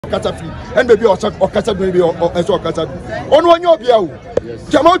Katafi and maybe or Kata maybe or Kata. On one your beer.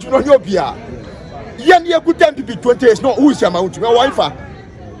 Jamount on your beer. Yan ye good time to be 20 years. No, who is Jamount? My wife.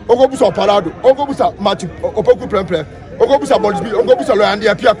 Ogobusa Parado, Ogobusa Matu, Opoku Premple, Ogobusa Bolisby, Ogobusa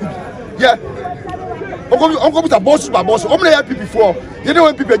Loyandia Piaku. Yeah. Ogobusa boss by boss. How many people before? You know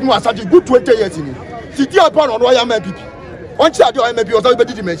when people do such a good 20 years in it. See, upon on why I'm people. Once I do, I may be also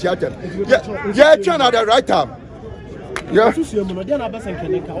ready to mention them. Yeah, turn at the right time. Yeah.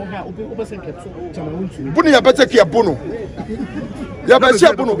 Bunny, I better care Bono. Yeah, but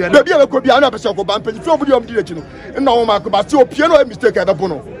see, Bono, maybe I could be another person for Bampa. If nobody on the and now, Marco, but still, piano mistake at the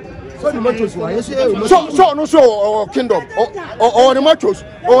Bono. So, no show or kingdom or the machos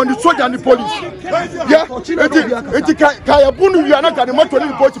or the soldier and the police. Yeah, it's Kaya Bunu, you are not going to motor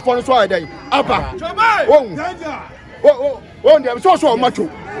the police for the Friday. Abba. Oh, there was also a macho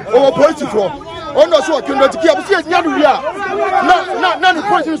or police for. Oh, no, so I cannot keep up. See, none of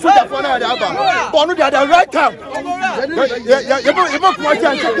the soldier for another. But no, they are the right time. You must watch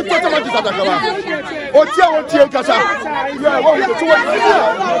and check the total. Oh, Tia Casa. Yeah,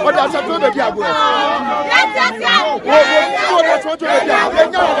 what that's a good idea. That's what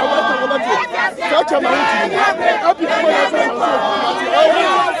such a mountain.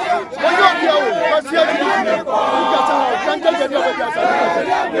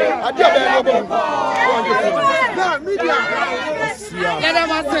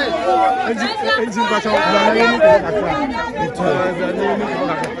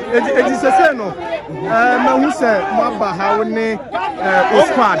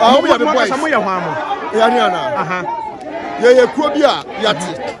 Yeah, Kubia,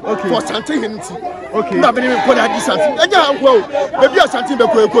 Yati, for something. Okay, nothing for that distance. And yeah, well, maybe something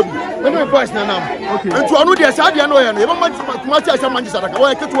that could be. When we voice now, okay, and to another side, I know, and even much as a man is like a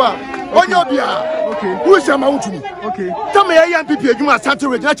on your beer. Okay, who is amount to me? Okay, tell me, young people, you must have to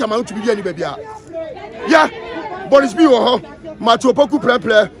regret amount to be any baby. Yeah, Boris B. or Machopoku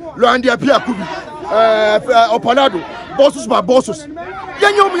Preple, Landia Piakubi, Opanado, bosses by bosses.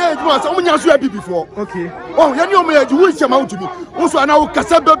 You know me, someone else you before. Okay. Oh, you know me, you will amount to me. Also, I know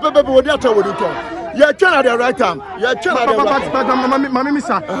Casaba, what you tell you. Yeah, turn at the right time. Yeah, turn at the right time. Mamma,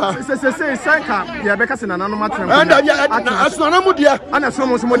 say, Sanka, yeah, because in an animal. And as Nanamudia, and as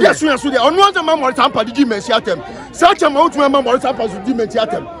someone, yes, on one of my tamper, did you mention them? Such amount of my tamper, did you mention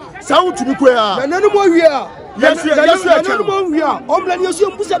them? Sound to be queer. And anymore, we are. Yes, we are. All the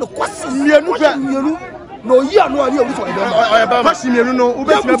you put the question. No, yeah, no idea which one. I am passing you know,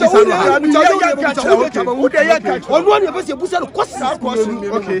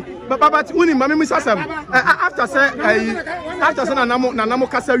 okay. But only Mammy Miss Assam. After Nanamo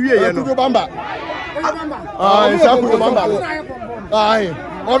Casa, Bamba. Aye,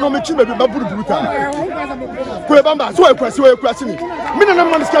 oh no, me chimney, Babu Bruta. Bamba, so I press you a question.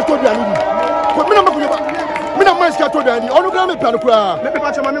 Minimum scattered. Mina man scattered and onogram planukura. Maybe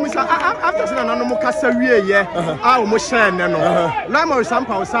after Nanamo Casa, I almost share no. Lama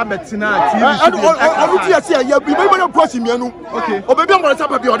somehow Sabatina. Okay, or maybe I'm going to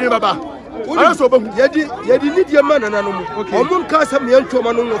tap your neighbor. Also, Yedi need your man and animal. Okay, or moon cast me and to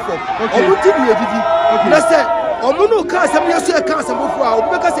Manu. Okay, let's say, or Munu cast me a cast of wow,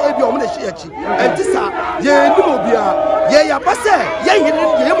 because I be on the shirty. And this are Yenubia, Yea, Passa, Yea,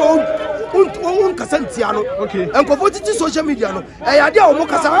 Casantiano, okay, and converted to social media. I had your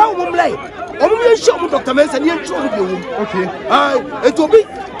Mocasa, Mumlay, or show Dr. Manson, and show you. Okay, it will be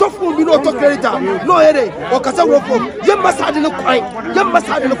tough when we don't talk later. No, or Casawoko, you must have in the crime, you must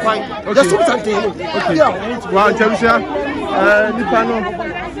have in the crime. There's something. Okay, well, Jamsia,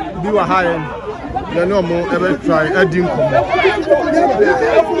 Nipano, do a high. You no more ever try a dinkum.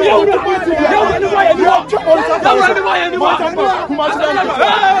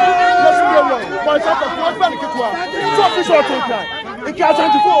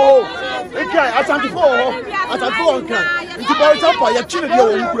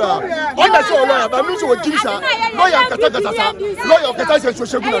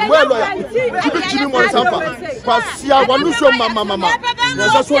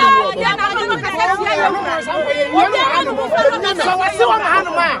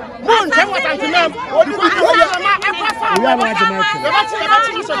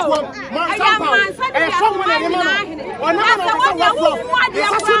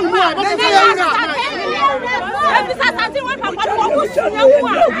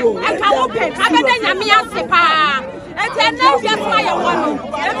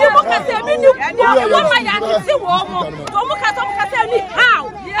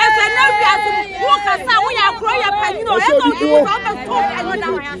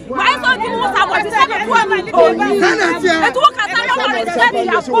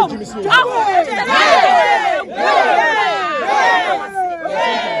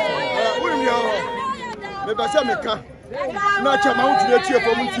 na chama wuti na tie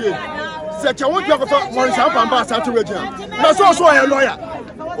for muntie se che won kwa fa mo nsa pamba asate region na so a lawyer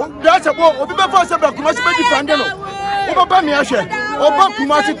da se bo obi be fa se ba kuma se be defend no o ba me ahwe o ba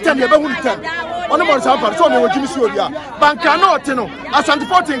kuma se tem ye be hu tem ono mo nsa pamba so me wojimi si obi a banka na ote no asante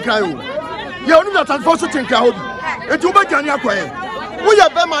 14 kan o ye onu na asante 14 kan obi eti o ba jani akwaye wo ye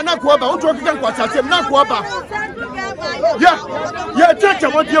be ma na ko ba wo to kikan kwa sase na ko ba ya che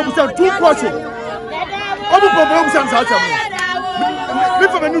mo die bu se 2 portion obu problem busan sa sa mi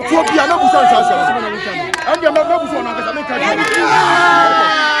fa menu tuo bia na busan sa sa and ya na busan na ka me ka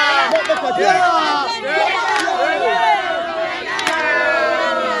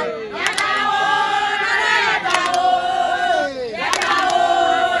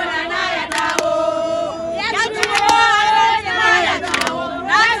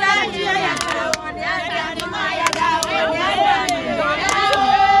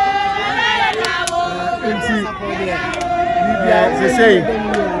c'est ça.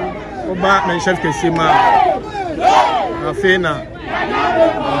 On va mais chef que c'est ma afena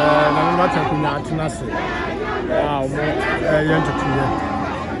na mata kunya atunase ah mo yanto tuye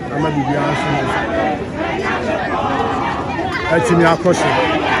ama bibia aso atimi akoshe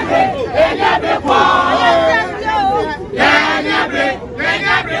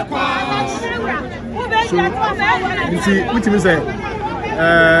so which means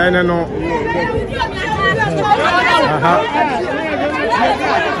no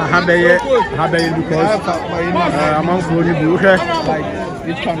Habeye because among for the book like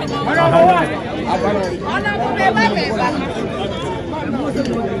it's coming.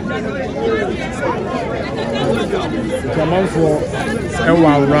 Among for a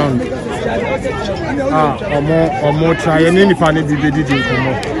while round. Or more try any funny did it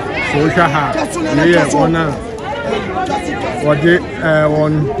more. So we shall have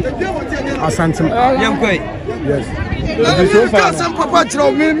one ASANTEMAN. Yes. Some papa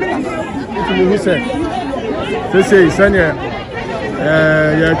throw me. Who said? They say, Sanya,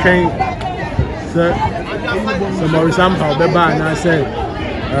 you can some example, the ban. I say,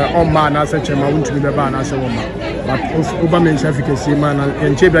 oh man, I said, I want to be the ban. I said, but Obama certificate, man,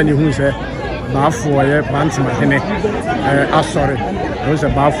 and Chibani who said, Bath for a band to my henny. I'm sorry, there was a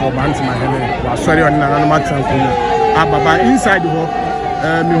bath for band to my henny. Was sorry on another matter. But inside the hall,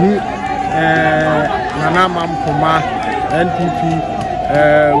 Nana Mam Koma, NPP,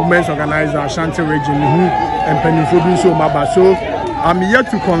 Women's Organizer, Ashanti Region, and Pennyfobi so Maba. So I'm yet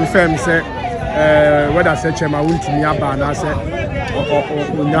to confirm, say, whether such a mount to me about, and I said,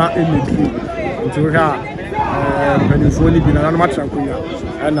 or not immediately to her Pennyfobi, Binana Matrakuya,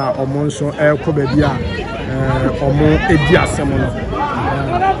 and our Monso El Kobedia, or more Edia Semono.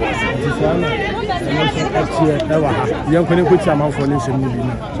 Young can put some out for this in you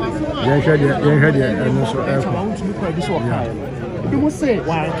heard it, and also you will say,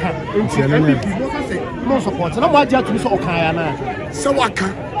 why can't no support? And I'm not just so Kayana. So what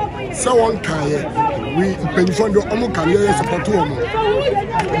can so one Kaya? We pension the Omoka support to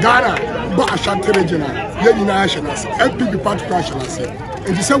Ghana, but Ashanti Regional, Young Nationals, LPP Party Nationals.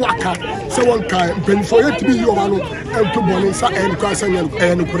 And you say what can so one Kaya, pension to be your one and to Bonisa and Cassan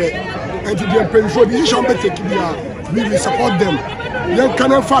and Pray. And to the pension, you shall be taking we will support them. Young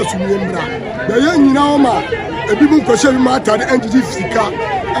cannot fast with them. The young Naoma, a people question matter the entity Fika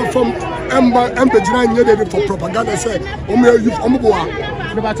and from Ember needed for propaganda said, Omer youth Omoboa.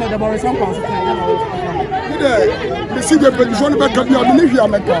 The battle the Boris and Pass. The secret petition back of your Manhyia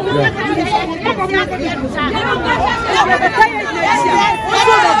Mecca.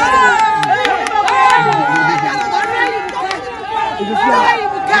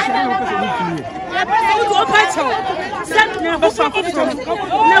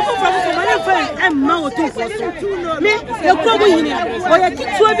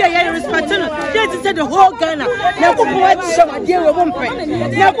 The whole Ghana. Now,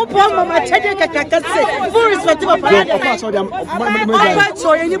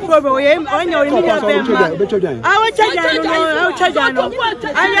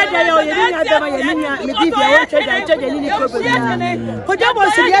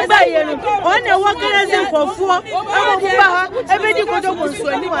 everybody go to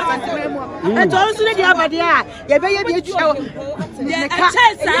And also the Abadia, you better be show.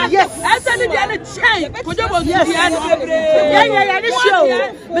 Yes, I said the other chain. Yes, show.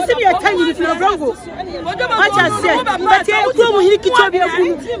 But see me a tiny little Bronco. What I said, but you come here, you can be a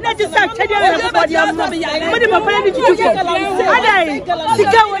fool. That is not everybody. I'm not planning to do. I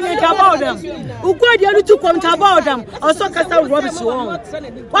about them. Who got the other two come about them? Also, cast out rubbish.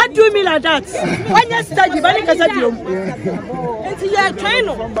 What do you mean like that? When you study, when you can train.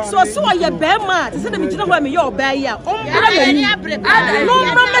 So are you bear mad? Instead of me, you know what you're bear. No,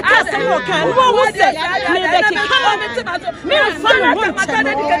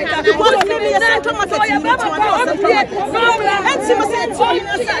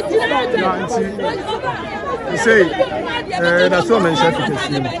 you say, that's so many chefs.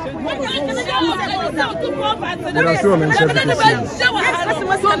 There are so many chefs.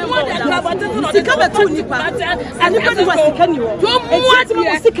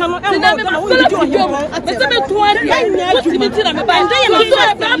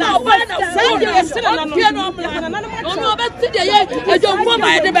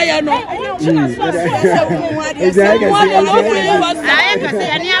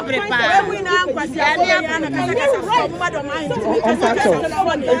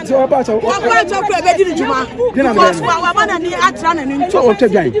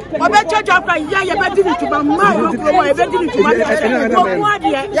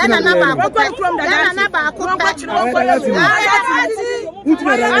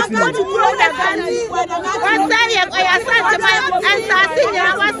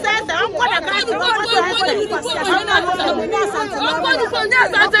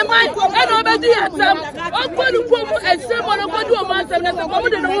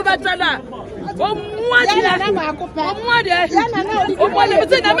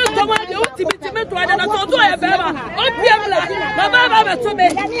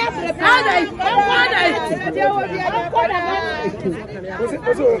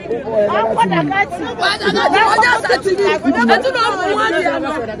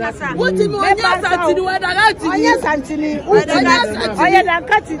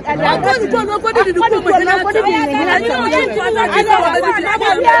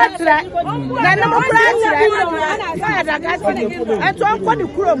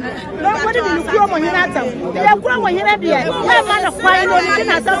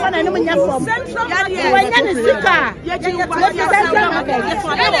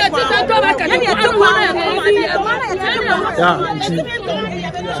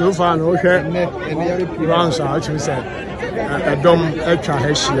 So far, no rounds are actually said a dom extra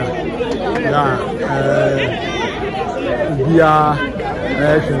heshia.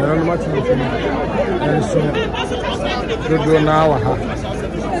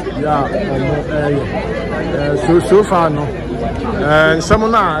 So far, no.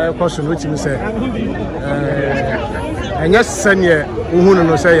 Someone a question which you say, and yes, senior, who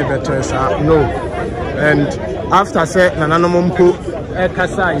no say better, no. And after say, Nananamumpo,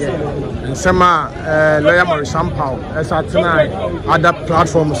 Kasaya, and Sama, Lawyer Marisampao, as at tonight, other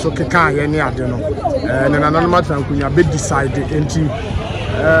platforms, so Kaka, any other, and an anonymous and could be decided into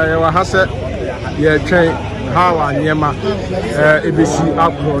Hassa, train, how I Yama, ABC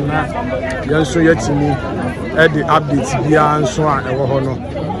Aprona, Yanso Yetimi, the updates beyond so on,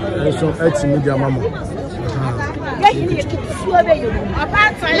 and so it's media mamma.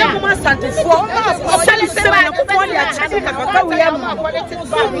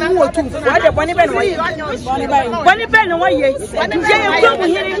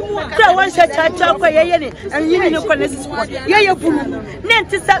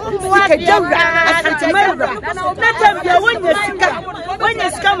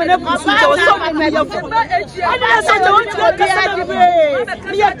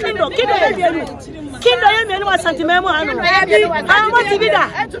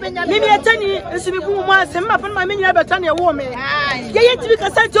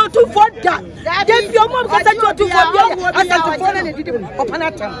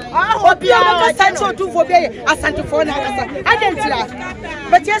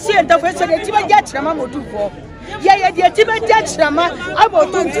 Yeah, the ultimate judge,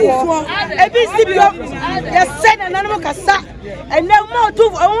 about 2 4. Said an animal cassa, and no more too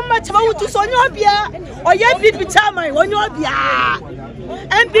much about to Sonobia, or yet people tell my one Yobia,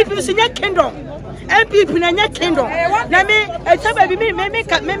 and people in your kingdom, and people in your kingdom. Let me, a time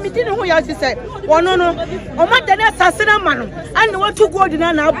me didn't know what you said. One no, or what the assassin man, and what to go in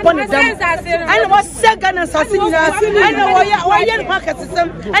upon them, and what second assassin, and why your market system,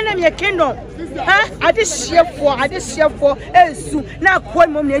 and I'm your kingdom. I just share for, now quite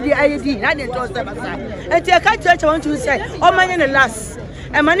mom lady ID, I didn't know them. And the church I want to say, oh, my last.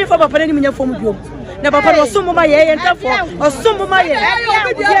 and money for Papa and me from you. Never for some of my and for some of my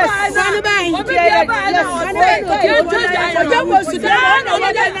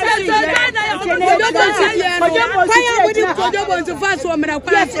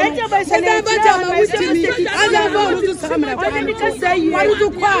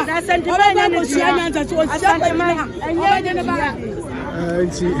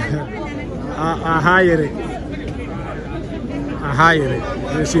I hire it.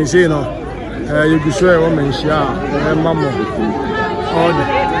 Since you know, you could swear a woman, mamma, all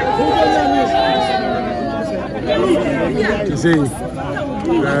to say,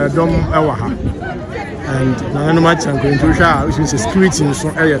 don't ever and no matter I'm going to show, which means security so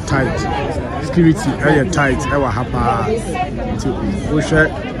air tight, security air tight, ever happen to push it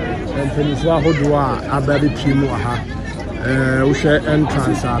and finish what do I baby Pimo. We share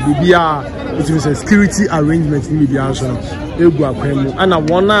entrance, BBR, it is a security arrangement in the answer. And I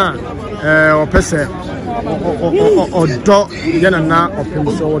wanna or person or dog, Yanana or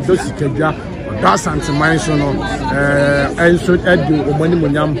Pimso or Dosikaja or Dasanteman, and so Edu or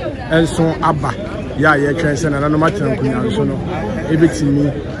Monimonium and so Abba. Yeah, and another matter of Kunyan, ABC me,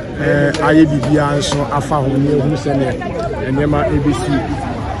 IABBR, so Alpha, who send it, and Yama ABC.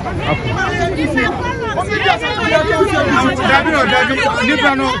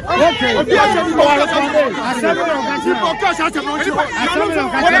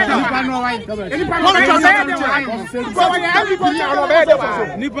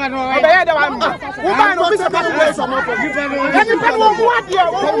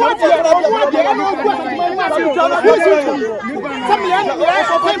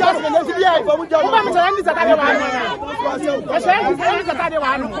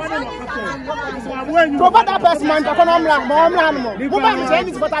 Man, the phenomenon, mom, who might say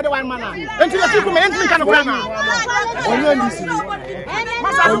this, but I don't want man. Until the people may enter kind of grammar.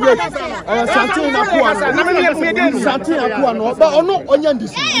 Santina Puano, but no onion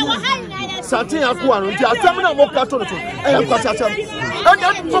this. Santina Puano, the terminal of Catholic, and Pachatam. And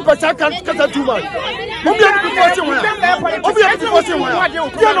then for Pachacan, Catatuma. Who be able to watch him? Who be able to watch him?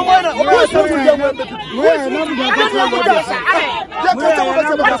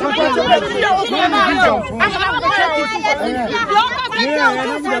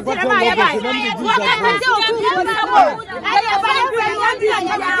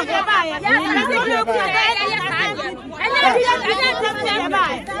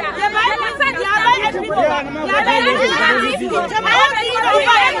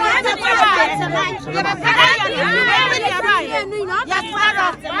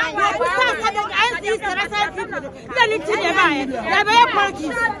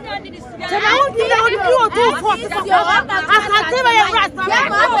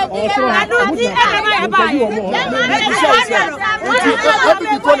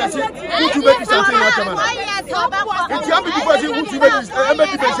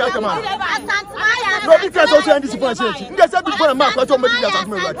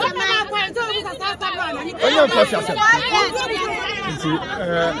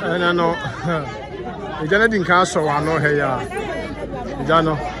 And I know the Janadin Castle, I know here.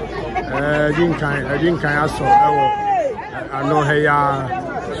 Jano, I didn't I know here.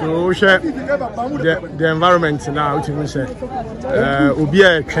 So, the environment now, what you say,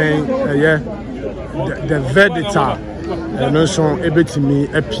 Ubia train, the Vedita, and also able to me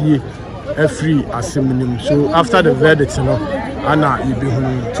a P. A free assembly. So after the verdict, you know, Anna, you be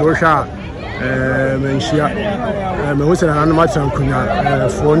home to Manhyia, we said an animal Kunya,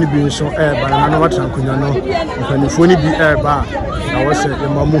 for only being so air by an animal Kunya, no, and if only be air bar, I was a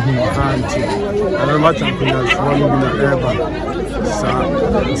Mamu auntie, an animal Kunya, for only being air bar. So,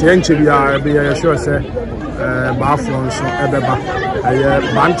 the NCBR be a sure say, Bafflon, so Ebeba, a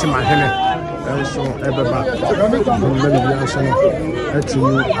banty my henna. So Ebeba, maybe answer at you,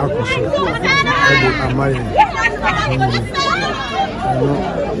 Akuso, Amay.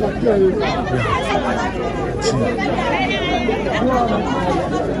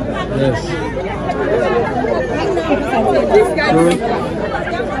 Yes.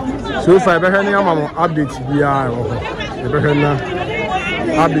 So if I ever any updates, we are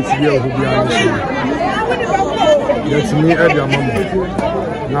updates here who be on. That's me at your mom.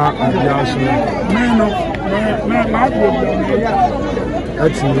 Now I'm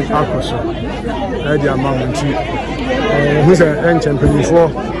that's me, Akuso. At your mom and tea. Who's an champion before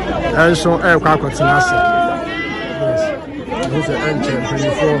and so air Kakotinasi. Yes, who's an champion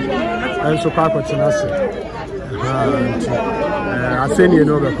before and so Kakotinasi. I send you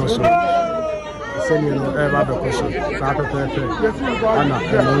know because I send you know ever because Anna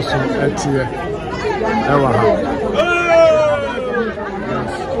and also at here.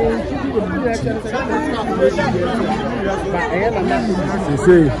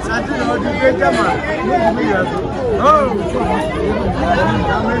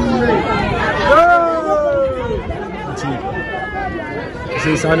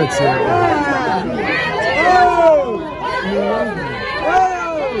 C'est ça, c'est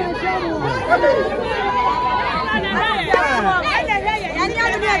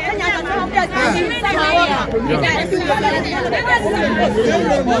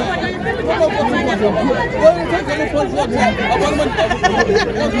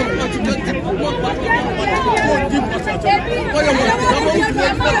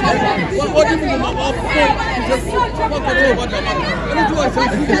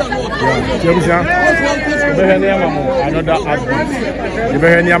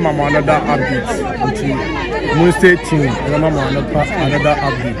another update. Stay tuned. Another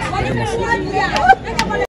update.